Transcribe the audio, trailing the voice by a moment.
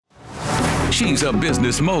She's a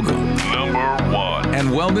business mogul, #1, and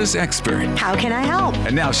wellness expert. How can I help?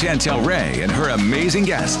 And now Chantel Ray and her amazing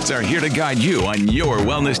guests are here to guide you on your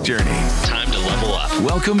wellness journey. Time to level up.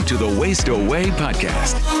 Welcome to the Waste Away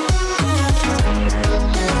podcast.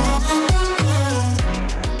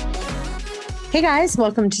 Hey guys,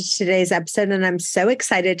 welcome to today's episode. And I'm so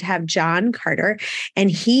excited to have John Carter. And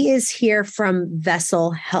he is here from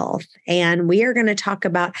Vessel Health. And we are going to talk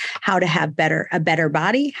about how to have a better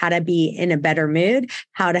body, how to be in a better mood,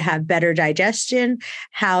 how to have better digestion,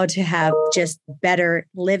 how to have just better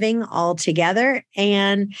living altogether.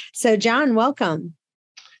 And so, John, welcome.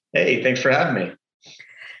 Hey, thanks for having me.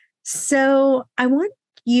 So I want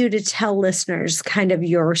you to tell listeners kind of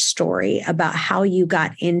your story about how you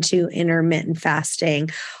got into intermittent fasting,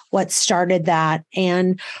 what started that,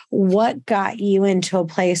 and what got you into a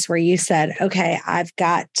place where you said, okay, I've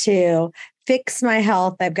got to fix my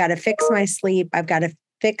health, I've got to fix my sleep, I've got to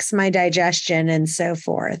fix my digestion, and so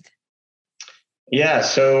forth. Yeah,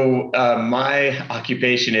 so my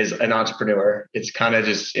occupation is an entrepreneur. It's kind of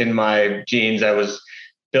just in my genes. I was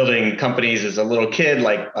building companies as a little kid,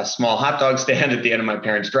 like a small hot dog stand at the end of my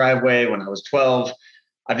parents' driveway when I was 12.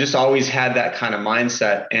 I've just always had that kind of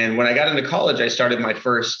mindset. And when I got into college, I started my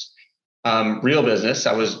first real business.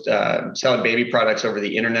 I was selling baby products over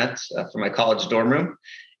the internet for my college dorm room.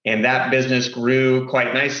 And that business grew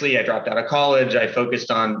quite nicely. I dropped out of college. I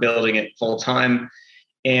focused on building it full time.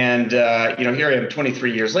 And here I am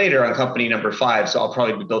 23 years later on company number 5. So I'll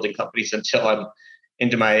probably be building companies until I'm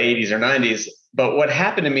into my 80s or 90s. But what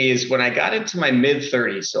happened to me is when I got into my mid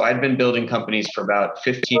 30s, so I'd been building companies for about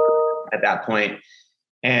 15 at that point.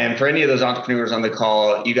 And for any of those entrepreneurs on the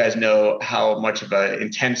call, you guys know how much of an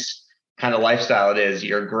intense kind of lifestyle it is.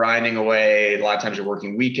 You're grinding away. A lot of times you're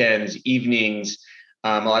working weekends, evenings.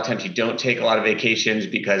 A lot of times you don't take a lot of vacations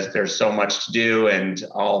because there's so much to do and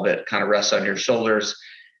all of it kind of rests on your shoulders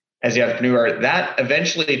as the entrepreneur. That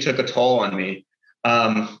eventually took a toll on me.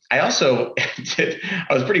 I also I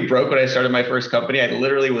was pretty broke when I started my first company. I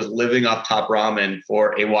literally was living off Top Ramen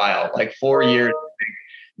for a while, like 4 years.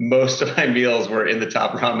 Most of my meals were in the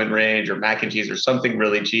Top Ramen range or mac and cheese or something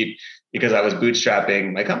really cheap because I was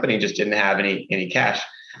bootstrapping my company, just didn't have any cash.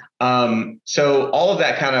 So all of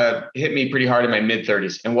that kind of hit me pretty hard in my mid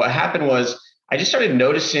 30s. And what happened was I just started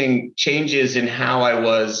noticing changes in how I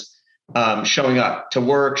was showing up to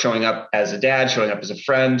work, showing up as a dad, showing up as a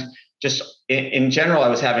friend. Just in general, I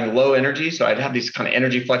was having low energy. So I'd have these kind of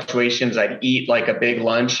energy fluctuations. I'd eat like a big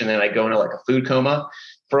lunch and then I'd go into like a food coma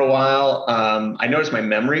for a while. I noticed my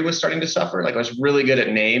memory was starting to suffer. Like I was really good at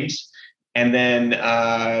names. And then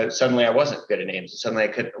suddenly I wasn't good at names. Suddenly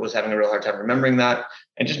I was having a real hard time remembering that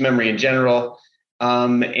and just memory in general.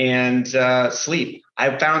 And sleep.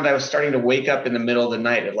 I found I was starting to wake up in the middle of the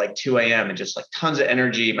night at like 2 a.m. and just like tons of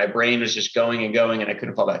energy. My brain was just going and going and I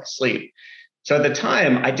couldn't fall back to sleep. So at the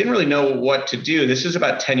time, I didn't really know what to do. This is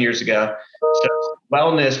about 10 years ago. So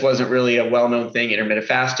wellness wasn't really a well-known thing. Intermittent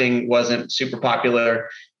fasting wasn't super popular.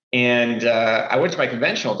 And I went to my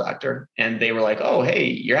conventional doctor and they were like, oh, hey,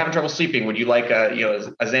 you're having trouble sleeping. Would you like a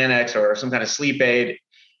Xanax or some kind of sleep aid?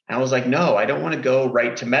 And I was like, no, I don't want to go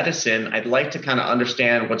right to medicine. I'd like to kind of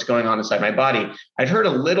understand what's going on inside my body. I'd heard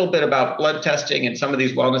a little bit about blood testing and some of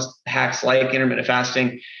these wellness hacks like intermittent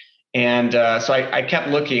fasting. And so I kept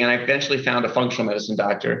looking and I eventually found a functional medicine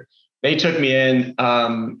doctor. They took me in,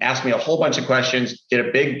 asked me a whole bunch of questions, did a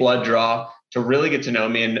big blood draw to really get to know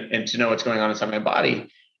me and to know what's going on inside my body.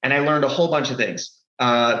 And I learned a whole bunch of things.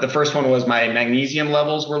 The first one was my magnesium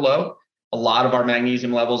levels were low. A lot of our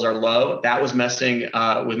magnesium levels are low. That was messing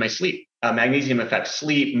with my sleep. Magnesium affects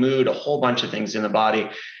sleep, mood, a whole bunch of things in the body.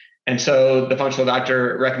 And so the functional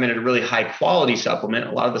doctor recommended a really high quality supplement.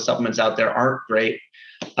 A lot of the supplements out there aren't great.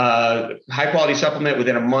 High quality supplement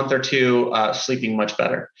within a month or two, sleeping much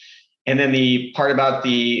better. And then the part about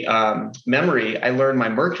the memory, I learned my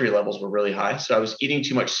mercury levels were really high. So I was eating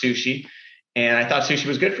too much sushi and I thought sushi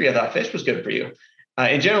was good for you. I thought fish was good for you.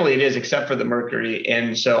 And generally it is, except for the mercury.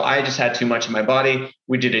 And so I just had too much in my body.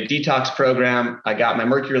 We did a detox program. I got my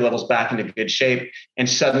mercury levels back into good shape. And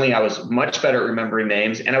suddenly I was much better at remembering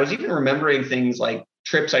names. And I was even remembering things like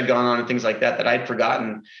trips I'd gone on and things like that I'd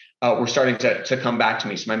forgotten were starting to come back to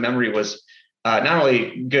me. So my memory was not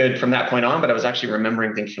only good from that point on, but I was actually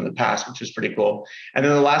remembering things from the past, which was pretty cool. And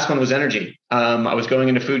then the last one was energy. I was going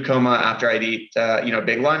into food coma after I'd eat a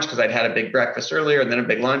big lunch because I'd had a big breakfast earlier and then a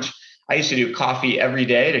big lunch. I used to do coffee every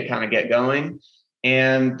day to kind of get going.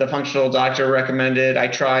 And the functional doctor recommended I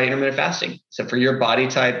try intermittent fasting. So for your body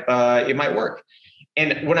type, it might work.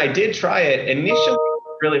 And when I did try it, initially it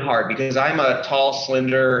was really hard because I'm a tall,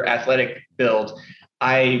 slender, athletic build.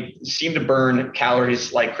 I seem to burn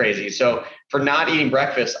calories like crazy. So for not eating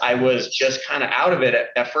breakfast, I was just kind of out of it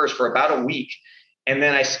at first for about a week. And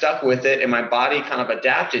then I stuck with it and my body kind of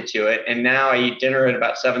adapted to it. And now I eat dinner at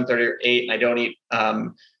about 7:30 or 8 and I don't eat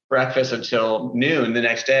breakfast until noon the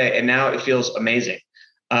next day. And now it feels amazing.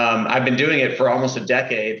 I've been doing it for almost a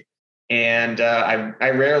decade. And I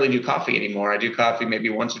rarely do coffee anymore. I do coffee maybe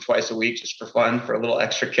once or twice a week just for fun, for a little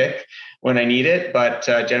extra kick when I need it, but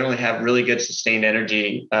generally have really good sustained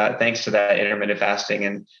energy thanks to that intermittent fasting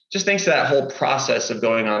and just thanks to that whole process of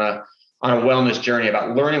going on a wellness journey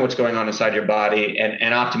about learning what's going on inside your body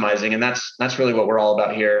and optimizing. And that's really what we're all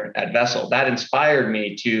about here at Vessel. That inspired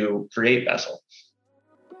me to create Vessel.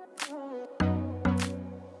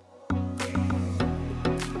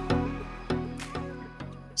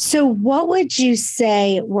 So what would you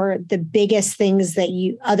say were the biggest things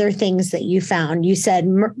other things that you found? You said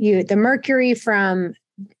the mercury from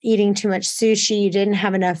eating too much sushi, you didn't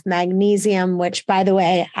have enough magnesium, which by the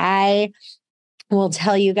way, I will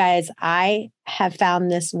tell you guys, I have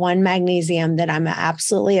found this one magnesium that I'm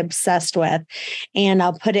absolutely obsessed with, and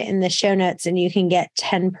I'll put it in the show notes and you can get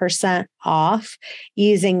 10% off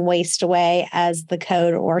using Waste Away as the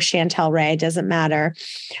code or Chantel Ray, doesn't matter,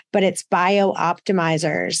 but it's Bio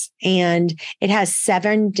Optimizers and it has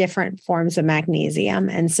 7 different forms of magnesium.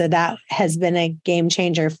 And so that has been a game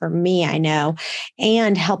changer for me, I know,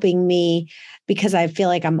 and helping me because I feel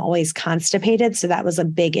like I'm always constipated. So that was a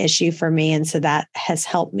big issue for me. And so that has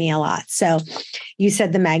helped me a lot. So you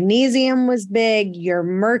said the magnesium was big, your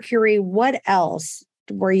mercury. What else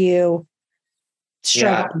were you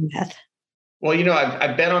struggling with? Well,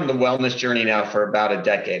 I've been on the wellness journey now for about a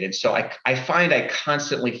decade. And so I find I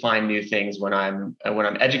constantly find new things when I'm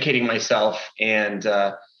educating myself and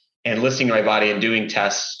listening to my body and doing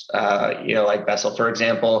tests, like Vessel, for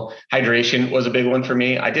example. Hydration was a big one for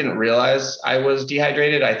me. I didn't realize I was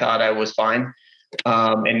dehydrated. I thought I was fine.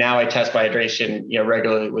 And now I test my hydration,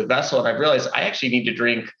 regularly with Vessel. And I've realized I actually need to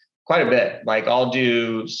drink quite a bit. Like I'll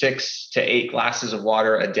do 6 to 8 glasses of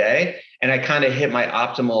water a day. And I kind of hit my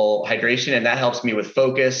optimal hydration. And that helps me with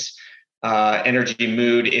focus, energy,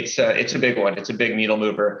 mood. It's a big one. It's a big needle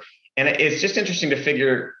mover. And it's just interesting to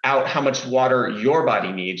figure out how much water your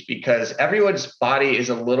body needs because everyone's body is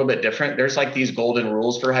a little bit different. There's like these golden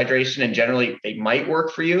rules for hydration and generally they might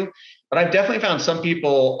work for you. But I've definitely found some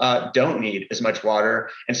people don't need as much water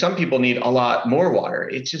and some people need a lot more water.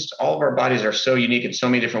 It's just all of our bodies are so unique in so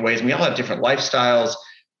many different ways. And we all have different lifestyles,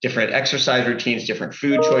 different exercise routines, different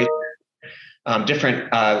food choices, different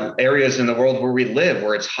areas in the world where we live,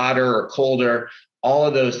 where it's hotter or colder. All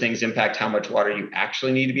of those things impact how much water you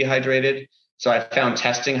actually need to be hydrated. So I found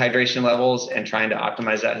testing hydration levels and trying to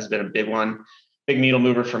optimize that has been a big one, big needle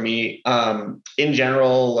mover for me. In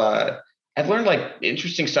general, I've learned like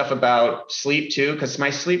interesting stuff about sleep too, because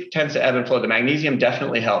my sleep tends to ebb and flow. The magnesium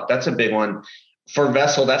definitely helped. That's a big one. For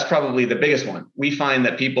Vessel, that's probably the biggest one. We find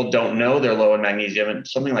that people don't know they're low in magnesium, and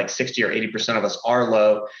something like 60 or 80% of us are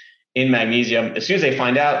low in magnesium. As soon as they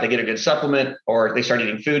find out, they get a good supplement or they start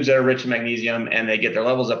eating foods that are rich in magnesium and they get their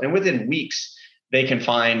levels up. And within weeks, they can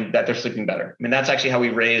find that they're sleeping better. I mean, that's actually how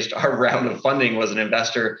we raised our round of funding. Was an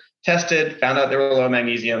investor tested, found out they were low in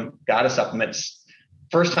magnesium, got a supplement.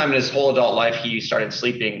 First time in his whole adult life, he started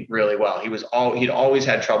sleeping really well. He'd always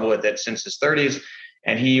had trouble with it since his 30s.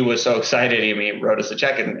 And he was so excited. He wrote us a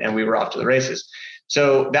check and we were off to the races.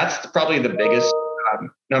 So that's probably the biggest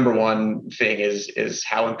number one thing is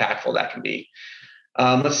how impactful that can be.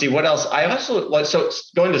 Let's see what else. So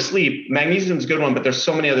going to sleep, magnesium is a good one, but there's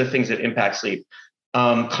so many other things that impact sleep.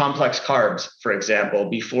 Complex carbs, for example,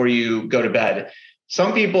 before you go to bed.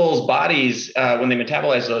 Some people's bodies, when they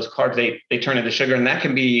metabolize those carbs, they turn into sugar. And that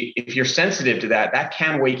can be, if you're sensitive to that, that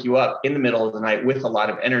can wake you up in the middle of the night with a lot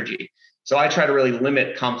of energy. So I try to really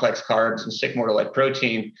limit complex carbs and stick more to like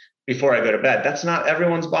protein before I go to bed. That's not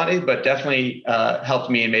everyone's body, but definitely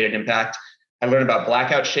helped me and made an impact. I learned about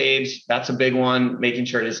blackout shades. That's a big one. Making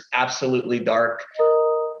sure it is absolutely dark,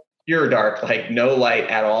 pure dark, like no light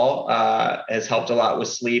at all, has helped a lot with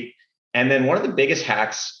sleep. And then one of the biggest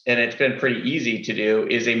hacks, and it's been pretty easy to do,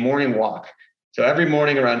 is a morning walk. So every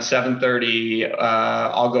morning around 7:30,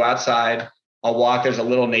 I'll go outside. I'll walk. There's a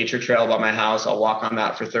little nature trail by my house. I'll walk on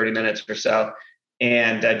that for 30 minutes or so.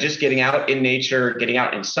 And just getting out in nature, getting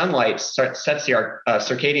out in sunlight sets the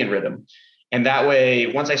circadian rhythm. And that way,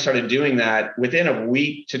 once I started doing that, within a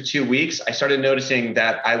week to 2 weeks, I started noticing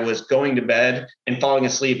that I was going to bed and falling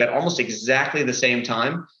asleep at almost exactly the same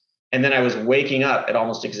time. And then I was waking up at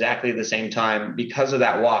almost exactly the same time because of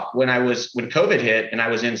that walk. When COVID hit and I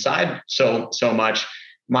was inside so much,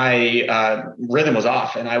 my rhythm was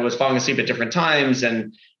off and I was falling asleep at different times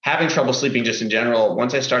and having trouble sleeping just in general.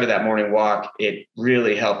 Once I started that morning walk, it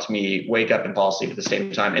really helped me wake up and fall asleep at the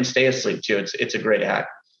same time and stay asleep too. It's a great hack.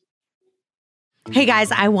 Hey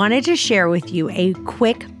guys, I wanted to share with you a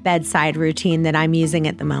quick bedside routine that I'm using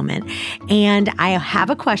at the moment. And I have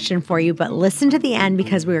a question for you, but listen to the end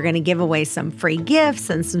because we're going to give away some free gifts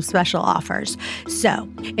and some special offers. So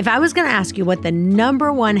if I was going to ask you what the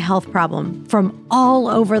number one health problem from all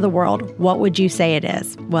over the world, what would you say it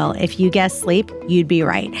is? Well, if you guessed sleep, you'd be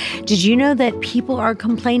right. Did you know that people are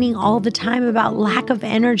complaining all the time about lack of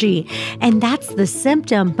energy? And that's the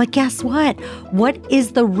symptom. But guess what? What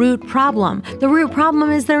is the root problem? The root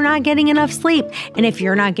problem is they're not getting enough sleep. And if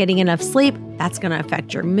you're not getting enough sleep, that's going to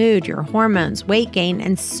affect your mood, your hormones, weight gain,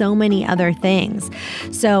 and so many other things.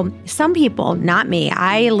 So some people, not me,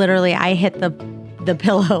 I hit the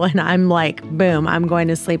pillow and I'm like, boom, I'm going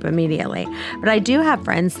to sleep immediately. But I do have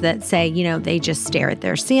friends that say, they just stare at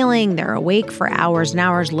their ceiling. They're awake for hours and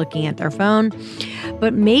hours looking at their phone.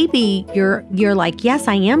 But maybe you're like, yes,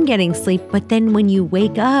 I am getting sleep. But then when you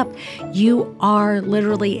wake up, you are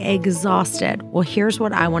literally exhausted. Well, here's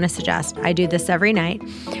what I want to suggest. I do this every night.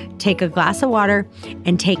 Take a glass of water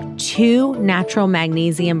and take 2 natural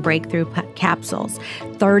magnesium breakthrough capsules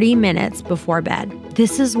 30 minutes before bed.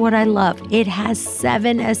 This is what I love. It has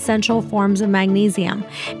 7 essential forms of magnesium,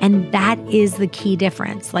 and that is the key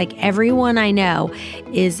difference. Like everyone I know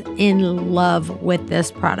is in love with this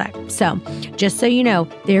product. So just so you know,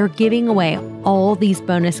 they're giving away all these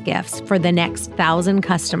bonus gifts for the next 1,000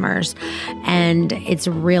 customers, and it's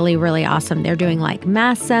really, really awesome. They're doing like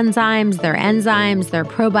mast enzymes, their enzymes, their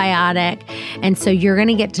probiotic, and so you're going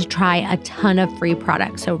to get to try a ton of free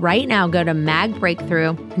products. So right now, go to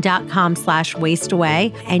magbreakthrough.com/wasteaway,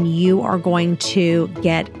 and you are going to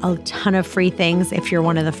get a ton of free things if you're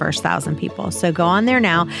one of the first 1,000 people. So go on there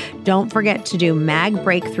now. Don't forget to do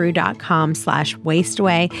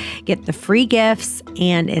magbreakthrough.com/wasteaway. Get the free gifts,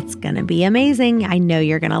 and it's going to be amazing. I know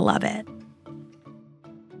you're going to love it.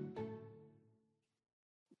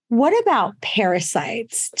 What about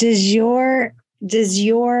parasites? Does your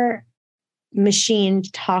machine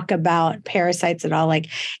talk about parasites at all? Like,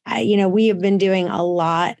 we have been doing a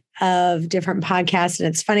lot of different podcasts. And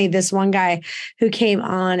it's funny, this one guy who came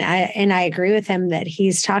on, and I agree with him that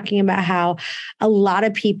he's talking about how a lot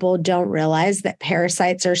of people don't realize that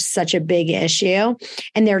parasites are such a big issue,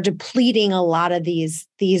 and they're depleting a lot of these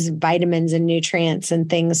vitamins and nutrients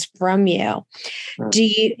and things from you.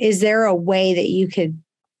 Is there a way that you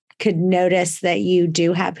could notice that you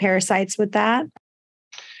do have parasites with that?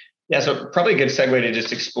 Yeah, so probably a good segue to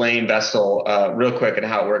just explain Vessel real quick and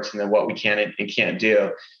how it works, and then what we can and can't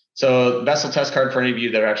do. So Vessel test card, for any of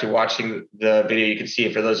you that are actually watching the video, you can see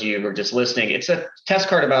it. For those of you who are just listening, it's a test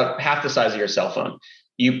card about half the size of your cell phone.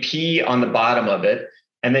 You pee on the bottom of it,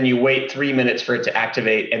 and then you wait 3 minutes for it to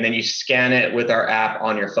activate, and then you scan it with our app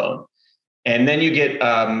on your phone. And then you get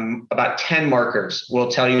about 10 markers.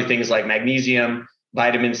 We'll tell you things like magnesium,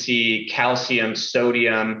 vitamin C, calcium,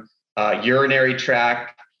 sodium, urinary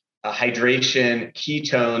tract, hydration,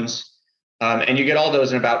 ketones. And you get all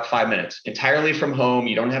those in about 5 minutes, entirely from home.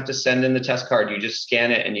 You don't have to send in the test card. You just scan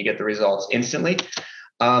it and you get the results instantly.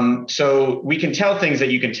 So we can tell things that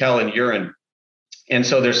you can tell in urine. And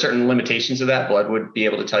so there's certain limitations of that. Blood would be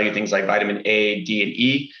able to tell you things like vitamin A, D, and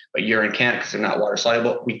E, but urine can't because they're not water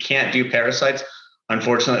soluble. We can't do parasites,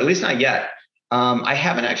 unfortunately, at least not yet. I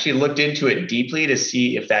haven't actually looked into it deeply to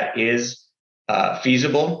see if that is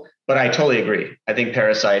feasible. But I totally agree. I think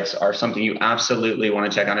parasites are something you absolutely want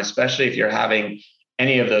to check on, especially if you're having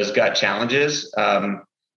any of those gut challenges.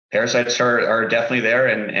 Parasites are definitely there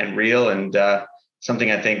and real, and something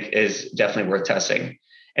I think is definitely worth testing.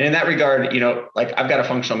 And in that regard, like I've got a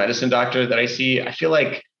functional medicine doctor that I see. I feel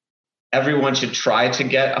like everyone should try to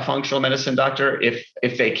get a functional medicine doctor if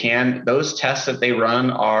they can. Those tests that they run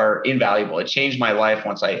are invaluable. It changed my life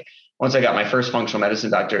once I got my first functional medicine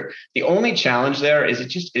doctor. The only challenge there is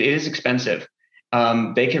it is expensive.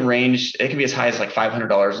 They can be as high as like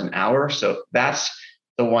 $500 an hour. So that's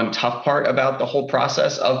the one tough part about the whole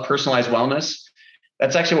process of personalized wellness.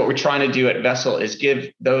 That's actually what we're trying to do at Vessel, is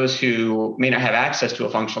give those who may not have access to a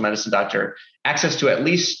functional medicine doctor access to at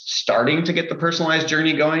least starting to get the personalized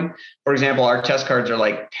journey going. For example, our test cards are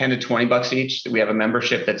like 10 to 20 bucks each. We have a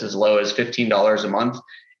membership that's as low as $15 a month.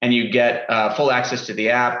 And you get full access to the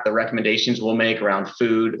app, the recommendations we'll make around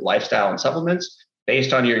food, lifestyle, and supplements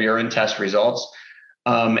based on your urine test results.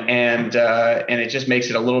 And it just makes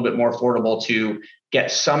it a little bit more affordable to get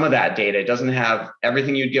some of that data. It doesn't have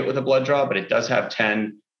everything you'd get with a blood draw, but it does have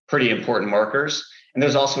 10 pretty important markers. And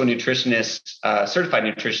there's also a nutritionist, certified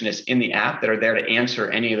nutritionist in the app that are there to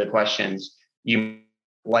answer any of the questions you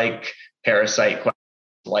like, parasite questions,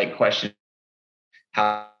 like questions,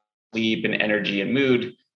 how sleep and energy and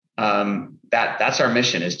mood. That's our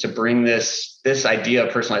mission, is to bring this idea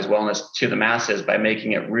of personalized wellness to the masses by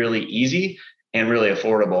making it really easy and really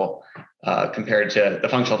affordable compared to the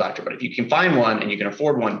functional doctor. But if you can find one and you can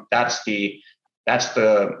afford one, that's the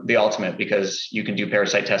ultimate, because you can do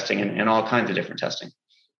parasite testing and all kinds of different testing.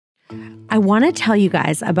 I want to tell you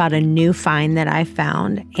guys about a new find that I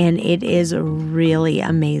found, and it is really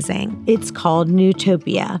amazing. It's called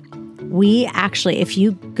Nootopia. We actually, if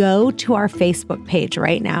you go to our Facebook page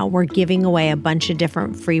right now, we're giving away a bunch of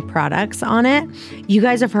different free products on it. You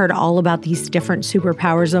guys have heard all about these different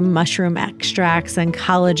superpowers of mushroom extracts and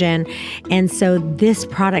collagen. And so this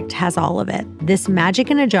product has all of it. This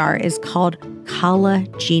magic in a jar is called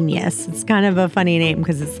Collagenius. It's kind of a funny name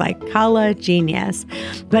because it's like Collagenius,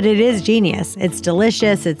 but it is genius. It's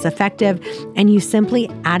delicious, it's effective, and you simply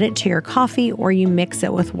add it to your coffee or you mix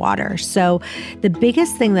it with water. So the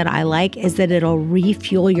biggest thing that I like is that it'll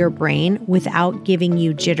refuel your brain without giving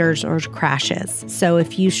you jitters or crashes. So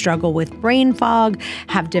if you struggle with brain fog,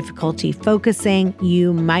 have difficulty focusing,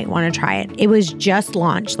 you might want to try it. It was just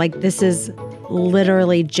launched. Like, this is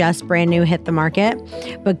literally just brand new, hit the market.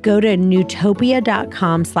 But go to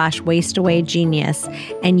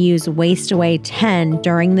nootopia.com/wasteawaygenius and use wasteaway10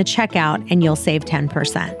 during the checkout and you'll save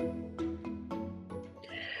 10%.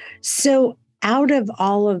 So out of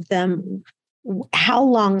all of them, how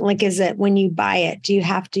long, like, is it when you buy it, do you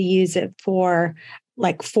have to use it for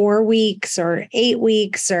like 4 weeks or 8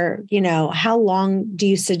 weeks, or, how long do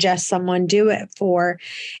you suggest someone do it for?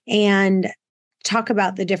 And talk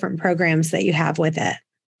about the different programs that you have with it.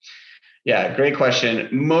 Yeah, great question.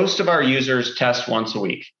 Most of our users test once a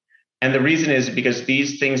week. And the reason is because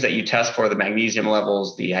these things that you test for, the magnesium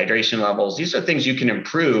levels, the hydration levels, these are things you can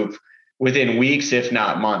improve within weeks, if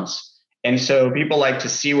not months. And so people like to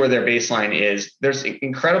see where their baseline is. There's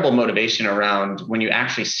incredible motivation around when you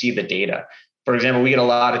actually see the data. For example, we get a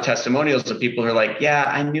lot of testimonials of people who are like, yeah,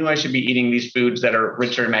 I knew I should be eating these foods that are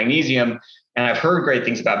richer in magnesium. And I've heard great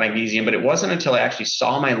things about magnesium, but it wasn't until I actually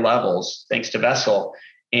saw my levels, thanks to Vessel.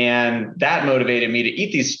 And that motivated me to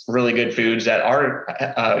eat these really good foods that are,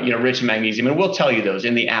 rich in magnesium. And we'll tell you those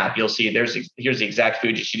in the app. You'll see here's the exact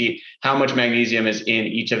food you should eat, how much magnesium is in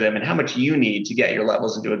each of them, and how much you need to get your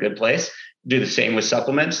levels into a good place. Do the same with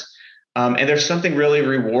supplements. And there's something really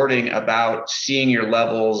rewarding about seeing your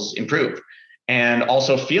levels improve. And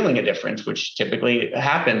also feeling a difference, which typically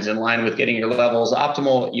happens in line with getting your levels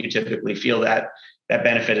optimal. You typically feel that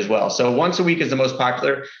benefit as well. So once a week is the most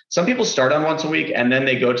popular. Some people start on once a week and then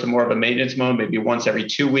they go to more of a maintenance mode, maybe once every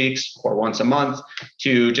 2 weeks or once a month,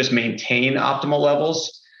 to just maintain optimal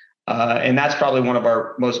levels. And that's probably one of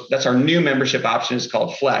that's our new membership option, is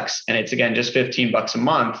called Flex. And it's, again, just $15 a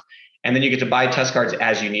month. And then you get to buy test cards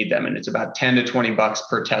as you need them. And it's about $10 to $20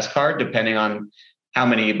 per test card, depending on how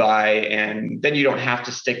many you buy. And then you don't have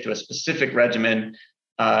to stick to a specific regimen.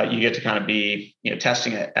 You get to kind of be,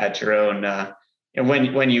 testing it at your own,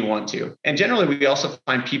 when you want to. And generally, we also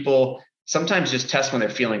find people sometimes just test when they're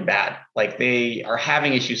feeling bad, like they are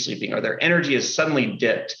having issues sleeping, or their energy is suddenly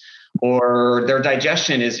dipped, or their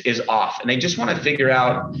digestion is off, and they just want to figure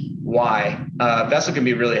out why. Vessel can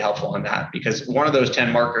be really helpful in that, because one of those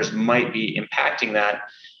 10 markers might be impacting that.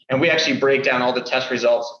 And we actually break down all the test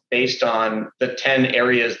results based on the 10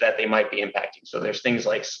 areas that they might be impacting. So there's things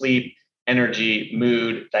like sleep, energy,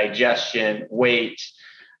 mood, digestion, weight,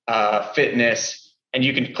 fitness. And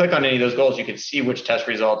you can click on any of those goals. You can see which test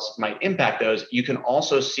results might impact those. You can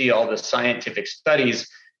also see all the scientific studies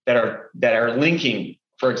that are linking,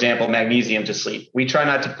 for example, magnesium to sleep. We try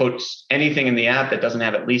not to post anything in the app that doesn't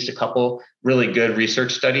have at least a couple really good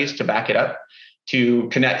research studies to back it up, to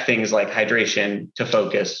connect things like hydration to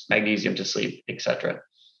focus, magnesium to sleep, et cetera.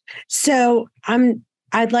 So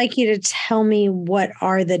I'd like you to tell me, what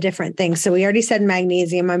are the different things? So we already said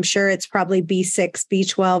magnesium. I'm sure it's probably B6,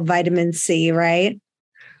 B12, vitamin C, right?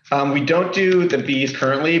 We don't do the Bs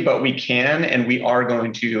currently, but we can, and we are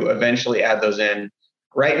going to eventually add those in.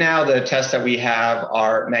 Right now, the tests that we have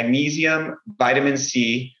are magnesium, vitamin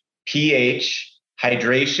C, pH,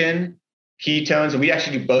 hydration, ketones. And we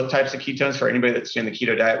actually do both types of ketones. For anybody that's doing the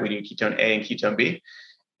keto diet, we do ketone A and ketone B.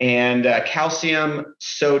 And calcium,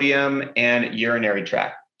 sodium, and urinary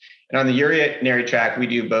tract. And on the urinary tract, we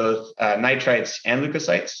do both nitrites and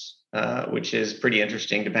leukocytes, which is pretty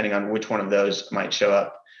interesting, depending on which one of those might show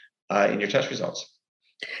up in your test results.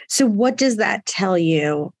 So what does that tell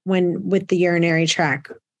you with the urinary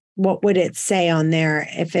tract? What would it say on there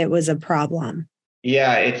if it was a problem?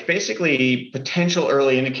 Yeah, it's basically potential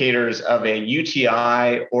early indicators of a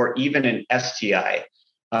UTI or even an STI.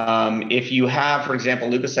 If you have, for example,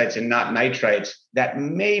 leukocytes and not nitrites, that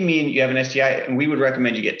may mean you have an STI, and we would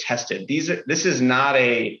recommend you get tested. This is not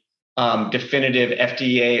a definitive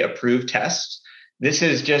FDA approved test. This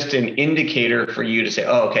is just an indicator for you to say,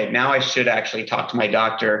 oh, okay, now I should actually talk to my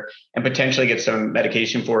doctor and potentially get some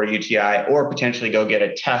medication for a UTI or potentially go get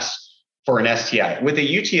a test for an STI. With a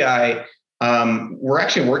UTI, we're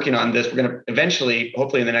actually working on this. We're going to eventually,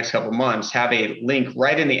 hopefully in the next couple of months, have a link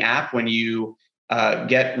right in the app when you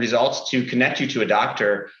get results to connect you to a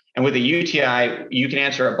doctor. And with a UTI, you can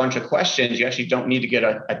answer a bunch of questions. You actually don't need to get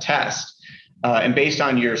a test. And based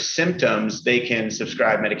on your symptoms, they can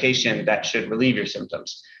prescribe medication that should relieve your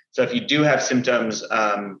symptoms. So if you do have symptoms,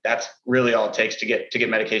 that's really all it takes to get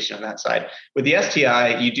medication on that side. With the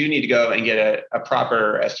STI, you do need to go and get a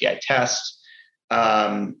proper STI test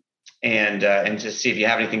and to see if you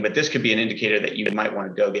have anything. But this could be an indicator that you might want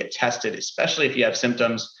to go get tested, especially if you have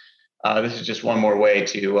symptoms. This is just one more way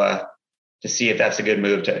to see if that's a good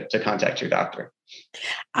move to contact your doctor.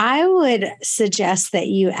 I would suggest that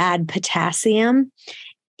you add potassium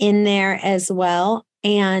in there as well.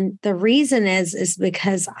 And the reason is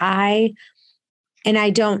because I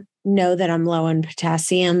don't know that I'm low in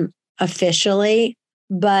potassium officially,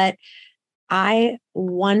 but I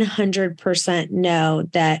 100% know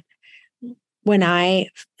that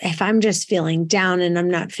if I'm just feeling down and I'm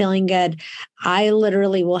not feeling good, I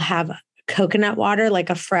literally will have coconut water, like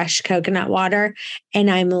a fresh coconut water, and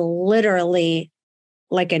I'm literally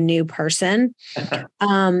like a new person.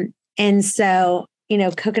 And so,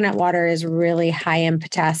 coconut water is really high in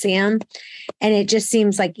potassium. And it just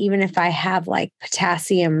seems like even if I have like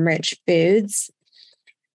potassium rich foods,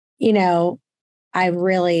 I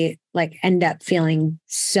really like end up feeling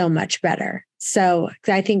so much better. So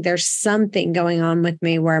I think there's something going on with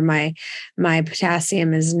me where my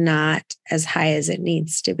potassium is not as high as it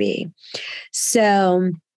needs to be.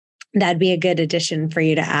 So that'd be a good addition for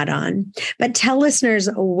you to add on. But tell listeners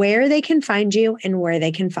where they can find you and where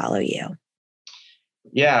they can follow you.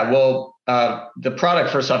 Yeah, well, the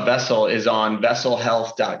product, first off, Vessel, is on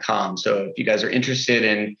vesselhealth.com. So if you guys are interested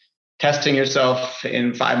in testing yourself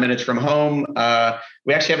in 5 minutes from home,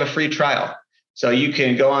 we actually have a free trial. So you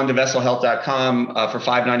can go on to vesselhealth.com for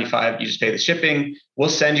 $5.95. You just pay the shipping. We'll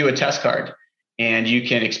send you a test card and you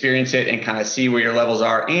can experience it and kind of see where your levels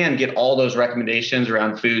are and get all those recommendations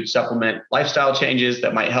around food, supplement, lifestyle changes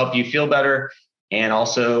that might help you feel better, and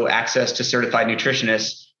also access to certified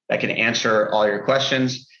nutritionists that can answer all your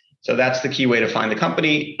questions. So that's the key way to find the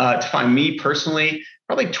company. To find me personally,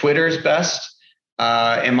 probably Twitter is best.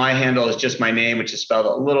 And my handle is just my name, which is spelled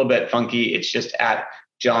a little bit funky. It's just at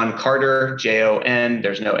John Carder, Jon,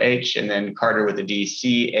 there's no H, and then Carder with a D,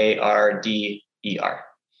 Carder.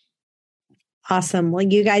 Awesome. Well,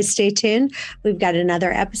 you guys stay tuned. We've got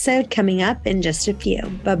another episode coming up in just a few.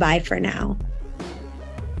 Bye-bye for now.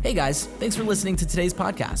 Hey guys, thanks for listening to today's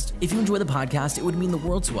podcast. If you enjoy the podcast, it would mean the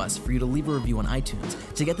world to us for you to leave a review on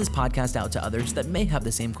iTunes to get this podcast out to others that may have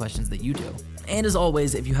the same questions that you do. And as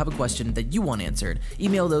always, if you have a question that you want answered,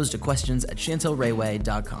 email those to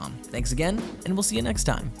questions@chantelrayway.com. Thanks again, and we'll see you next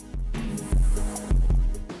time.